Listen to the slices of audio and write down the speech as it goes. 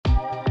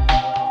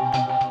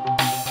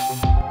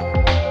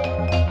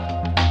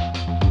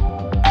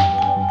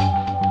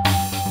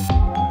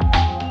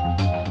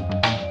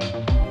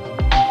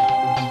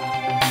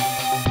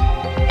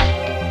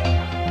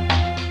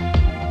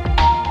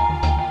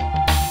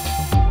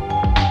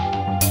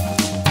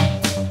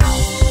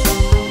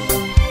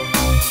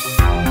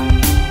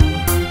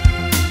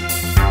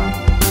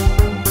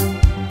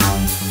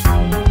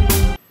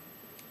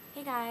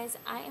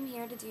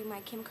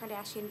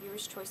Kardashian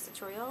Viewer's Choice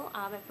tutorial.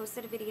 I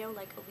posted a video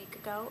like a week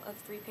ago of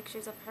 3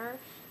 pictures of her.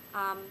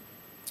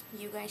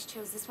 You guys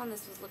chose this one.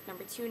 This was look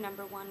number 2.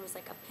 Number 1 was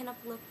like a pinup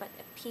lip, but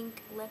a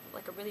pink lip,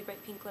 like a really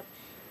bright pink lip.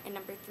 And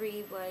number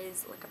 3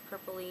 was like a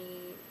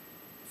purpley,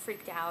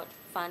 freaked out,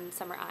 fun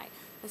summer eye.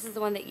 This is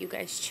the one that you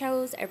guys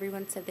chose.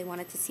 Everyone said they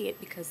wanted to see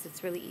it because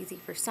it's really easy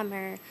for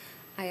summer.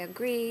 I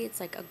agree. It's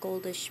like a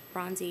goldish,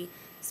 bronzy,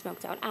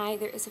 smoked out eye.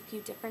 There is a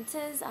few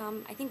differences.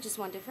 I think just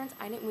one difference.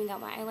 I didn't wing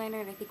out my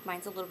eyeliner, and I think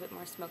mine's a little bit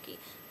more smoky.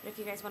 But if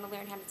you guys want to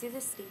learn how to do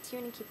this, stay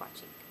tuned and keep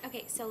watching.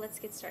 Okay, so let's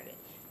get started.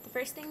 The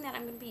first thing that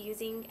I'm going to be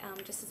using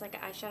just as like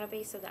an eyeshadow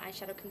base so the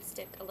eyeshadow can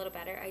stick a little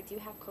better. I do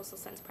have Coastal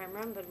Scents Primer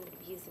on, but I'm going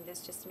to be using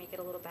this just to make it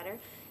a little better.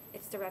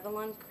 It's the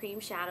Revlon Cream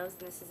Shadows,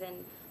 and this is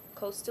in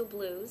Coastal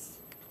Blues.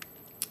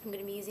 I'm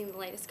going to be using the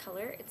lightest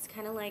color. It's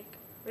kind of like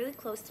really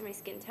close to my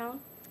skin tone.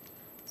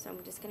 So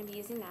I'm just going to be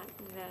using that.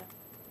 I'm going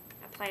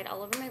to apply it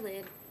all over my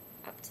lid,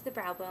 up to the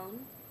brow bone.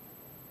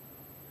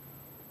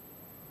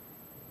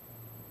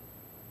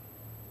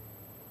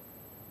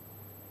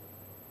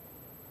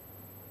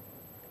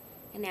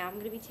 And now I'm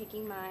going to be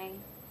taking my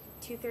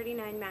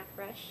 239 MAC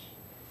brush,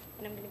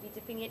 and I'm going to be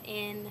dipping it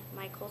in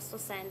my Coastal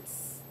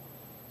Scents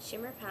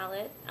Shimmer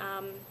Palette.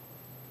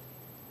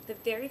 The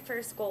very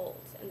first gold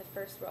in the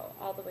first row,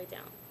 all the way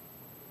down.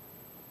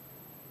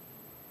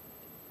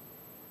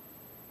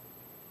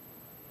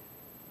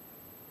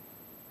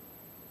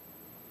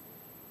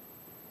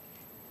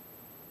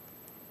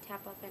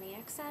 Tap off any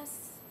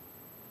excess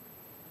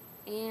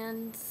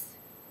and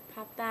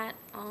pop that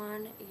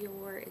on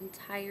your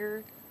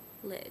entire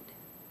lid.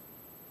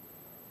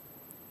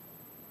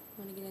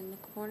 You want to get in the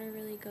corner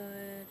really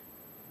good.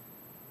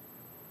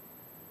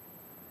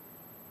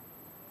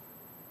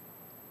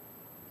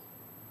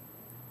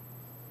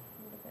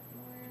 A little bit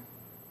more.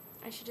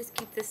 I should just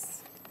keep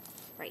this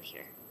right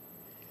here.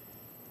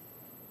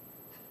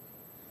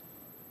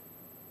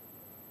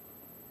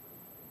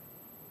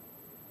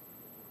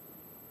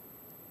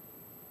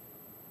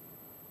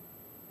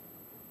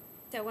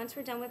 So once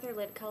we're done with our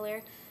lid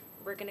color,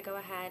 we're going to go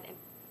ahead and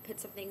put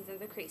some things in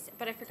the crease.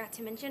 But I forgot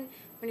to mention,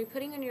 when you're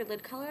putting on your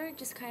lid color,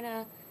 just kind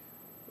of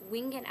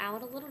wing it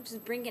out a little,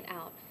 just bring it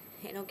out.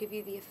 And it'll give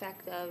you the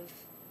effect of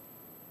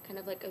kind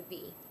of like a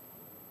V.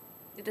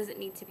 It doesn't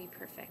need to be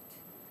perfect.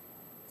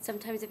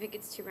 Sometimes if it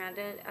gets too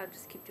rounded, I'll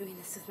just keep doing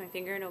this with my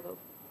finger and it'll go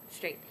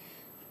straight.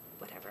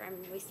 Whatever, I'm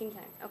wasting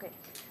time. Okay.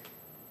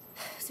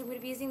 So I'm going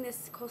to be using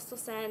this Coastal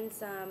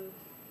Scents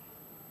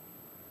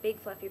big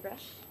fluffy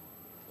brush.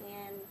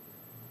 And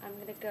I'm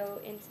going to go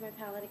into my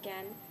palette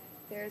again.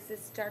 There's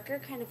this darker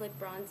kind of like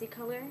bronzy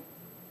color.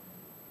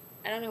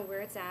 I don't know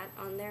where it's at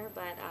on there,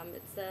 but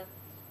it's the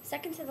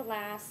second to the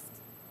last,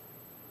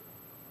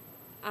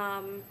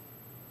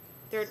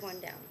 third one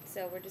down.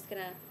 So we're just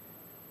going to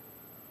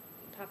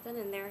pop that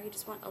in there. You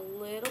just want a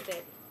little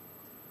bit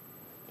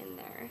in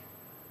there.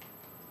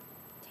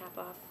 Tap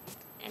off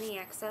any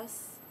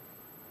excess.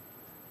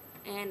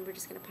 And we're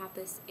just going to pop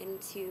this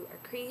into our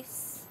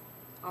crease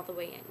all the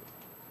way in.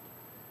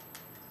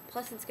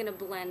 Plus it's going to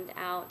blend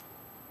out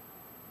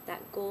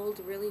that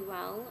gold really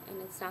well,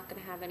 and it's not going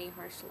to have any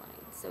harsh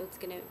lines. So it's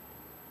going to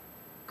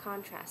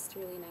contrast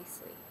really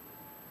nicely.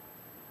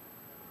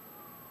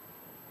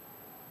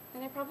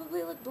 And I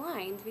probably look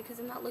blind because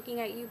I'm not looking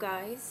at you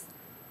guys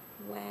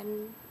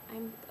when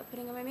I'm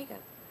putting on my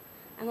makeup.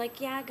 I'm like,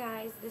 yeah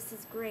guys, this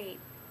is great.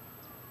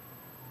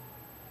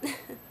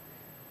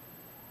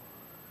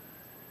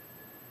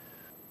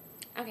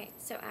 Okay,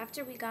 so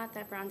after we got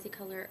that bronzy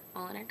color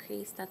all in our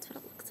crease, that's what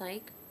it looks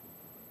like.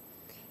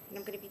 And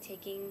I'm going to be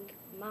taking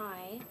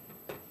my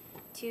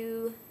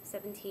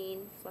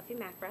 217 Fluffy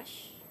MAC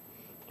brush,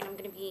 and I'm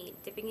going to be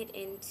dipping it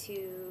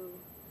into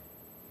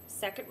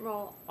second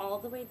row all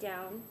the way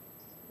down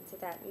into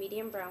that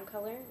medium brown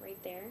color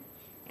right there.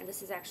 And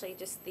this is actually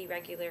just the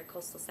regular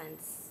Coastal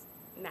Scents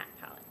matte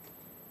palette.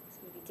 So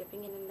I'm going to be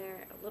dipping it in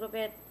there a little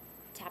bit,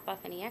 tap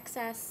off any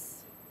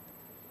excess,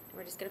 and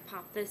we're just going to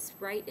pop this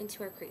right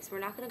into our crease. We're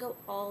not going to go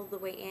all the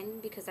way in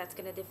because that's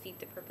going to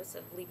defeat the purpose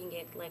of leaving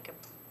it like a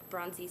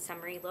bronzy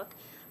summery look.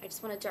 I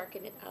just want to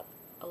darken it up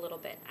a little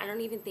bit. I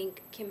don't even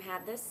think Kim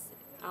had this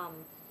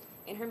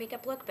in her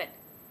makeup look, but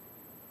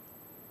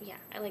yeah,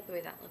 I like the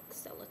way that looks,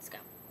 so let's go.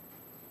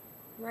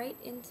 Right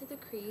into the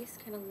crease,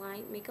 kind of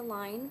line, make a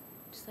line,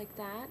 just like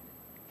that,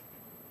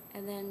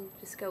 and then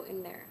just go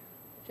in there,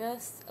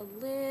 just a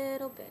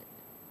little bit,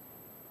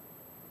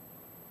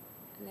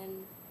 and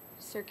then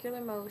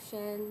circular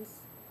motions,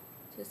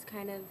 just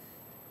kind of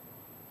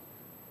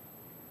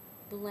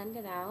blend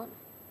it out.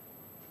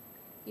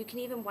 You can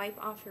even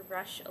wipe off your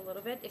brush a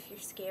little bit if you're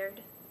scared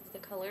of the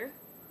color,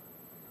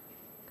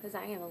 because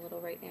I am a little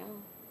right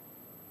now.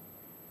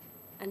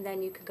 And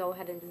then you could go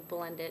ahead and just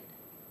blend it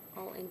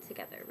all in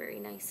together very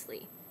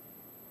nicely.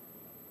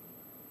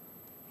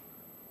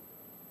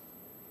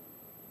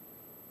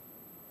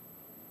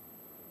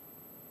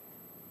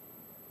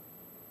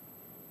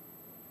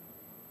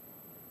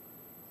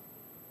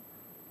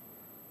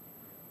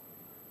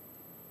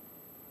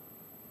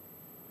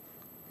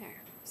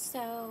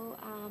 So,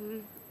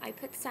 I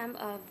put some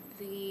of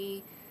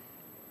the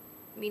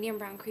medium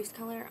brown crease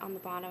color on the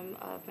bottom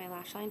of my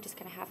lash line, just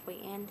kind of halfway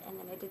in, and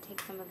then I did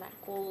take some of that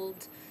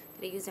gold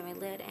that I used on my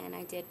lid, and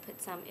I did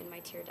put some in my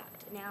tear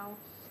duct. Now,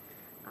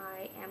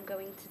 I am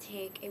going to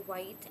take a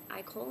white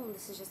eye kohl, and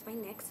this is just my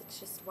NYX, it's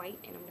just white,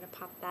 and I'm going to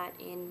pop that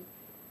in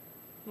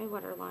my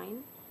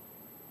waterline,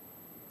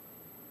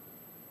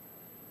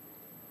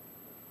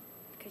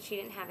 because she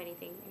didn't have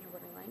anything in her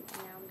waterline.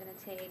 And now I'm going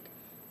to take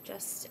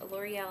just a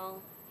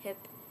L'Oreal Hip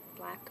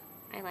Black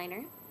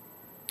eyeliner,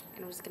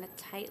 and I'm just going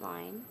to tight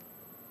line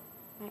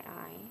my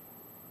eye.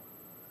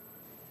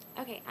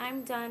 Okay,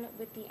 I'm done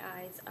with the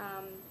eyes.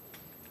 I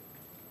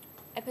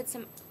put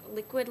some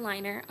liquid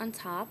liner on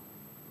top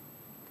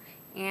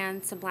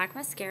and some black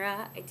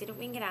mascara. I didn't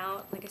wing it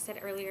out. Like I said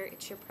earlier,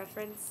 it's your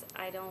preference.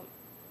 I didn't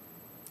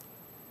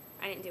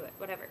do it,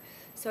 whatever.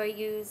 So I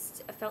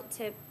used a felt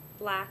tip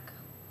black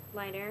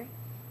liner.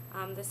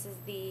 This is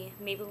the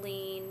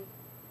Maybelline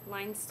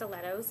Line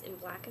Stilettos in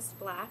Blackest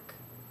Black.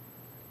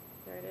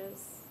 There it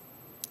is.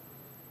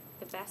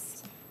 The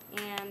best.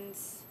 And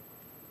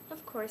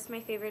of course my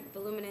favorite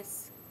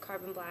voluminous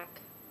carbon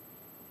black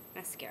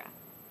mascara.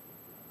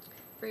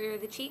 For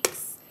the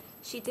cheeks,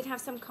 she did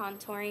have some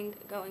contouring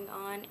going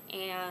on,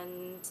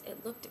 and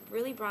it looked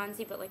really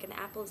bronzy, but like in the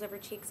apples of her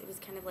cheeks, it was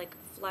kind of like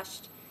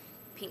flushed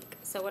pink.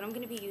 So what I'm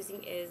going to be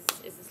using is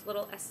this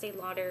little Estee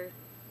Lauder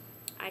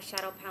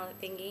eyeshadow palette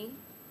thingy.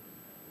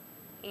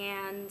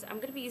 And I'm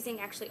going to be using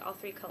actually all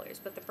three colors,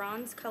 but the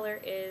bronze color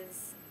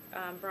is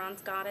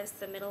Bronze Goddess,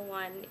 the middle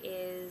one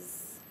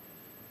is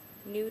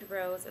Nude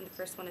Rose, and the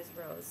first one is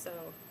Rose.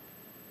 So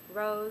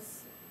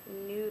Rose,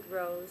 Nude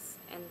Rose,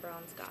 and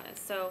Bronze Goddess.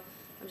 So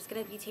I'm just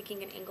going to be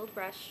taking an angled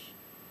brush.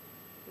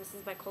 This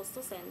is by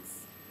Coastal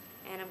Scents,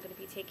 and I'm going to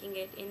be taking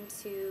it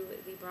into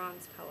the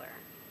bronze color.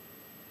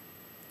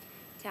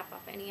 Tap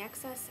off any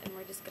excess, and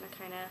we're just going to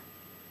kind of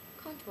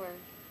contour.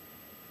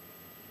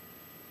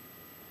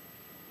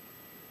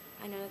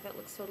 I know that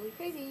looks totally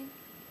crazy.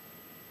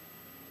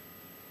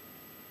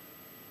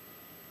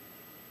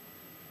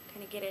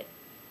 Kind of get it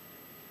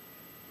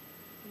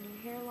on your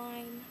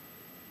hairline,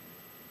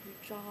 your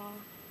jaw,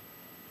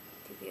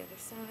 to the other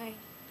side.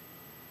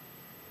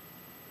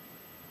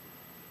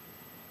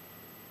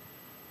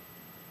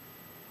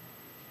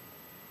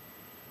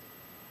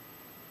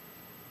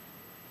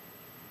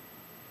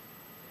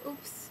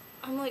 Oops,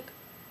 I'm like,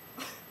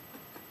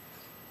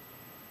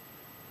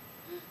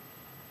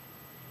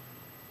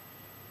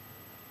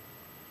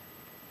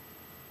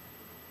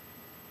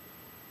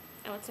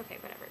 oh, it's okay,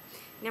 whatever.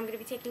 Now I'm going to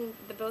be taking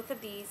both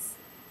of these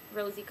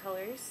rosy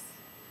colors,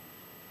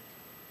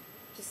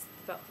 just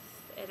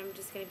both, and I'm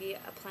just going to be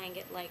applying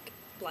it like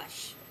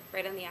blush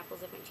right on the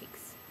apples of my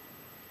cheeks.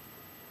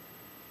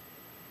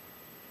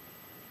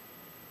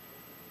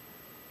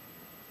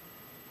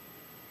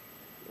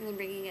 And then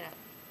bringing it up.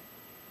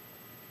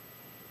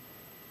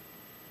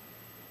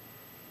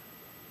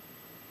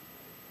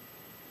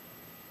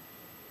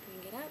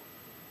 Bring it up.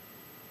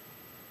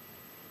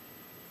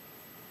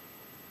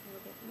 A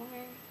little bit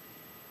more.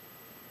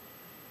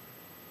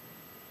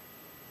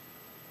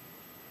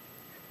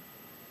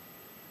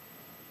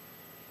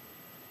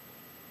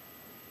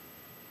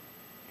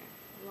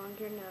 Along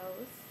your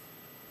nose.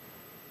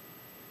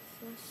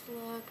 Flush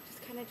look.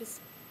 Just kind of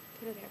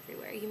put it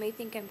everywhere. You may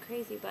think I'm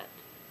crazy, but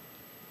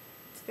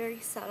it's very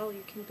subtle.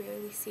 You can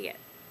barely see it.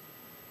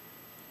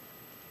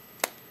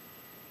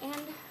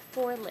 And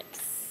for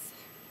lips,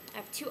 I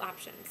have two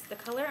options. The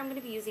color I'm going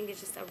to be using is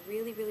just a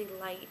really, really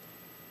light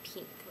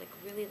pink. Like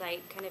really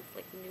light, kind of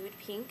like nude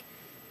pink.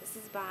 This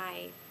is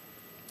by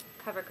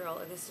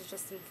CoverGirl, and this is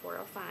just in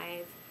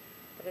 405.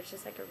 But it's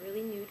just like a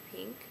really nude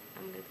pink.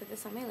 I'm going to put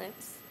this on my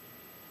lips.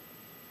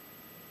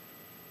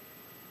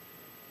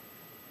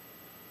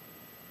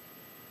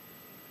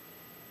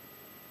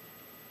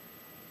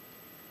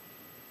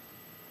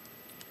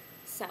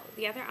 So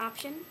the other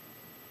option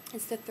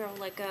is to throw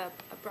like a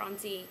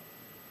bronzy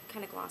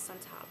kind of gloss on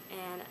top,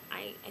 and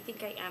I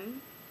think I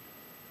am,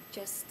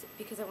 just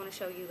because I want to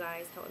show you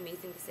guys how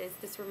amazing this is.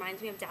 This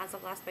reminds me of Dazzle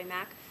Glass by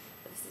MAC,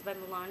 but this is by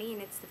Milani,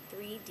 and it's the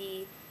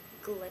 3D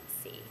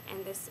Glitzy,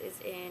 and this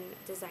is in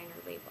Designer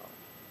Label.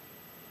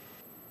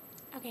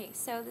 Okay,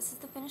 so this is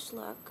the finished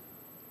look.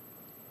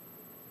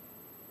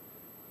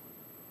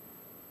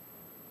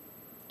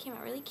 Came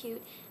out really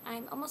cute.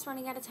 I'm almost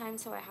running out of time,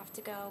 so I have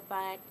to go,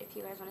 but if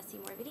you guys want to see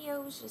more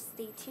videos, just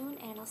stay tuned,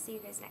 and I'll see you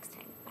guys next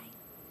time. Bye.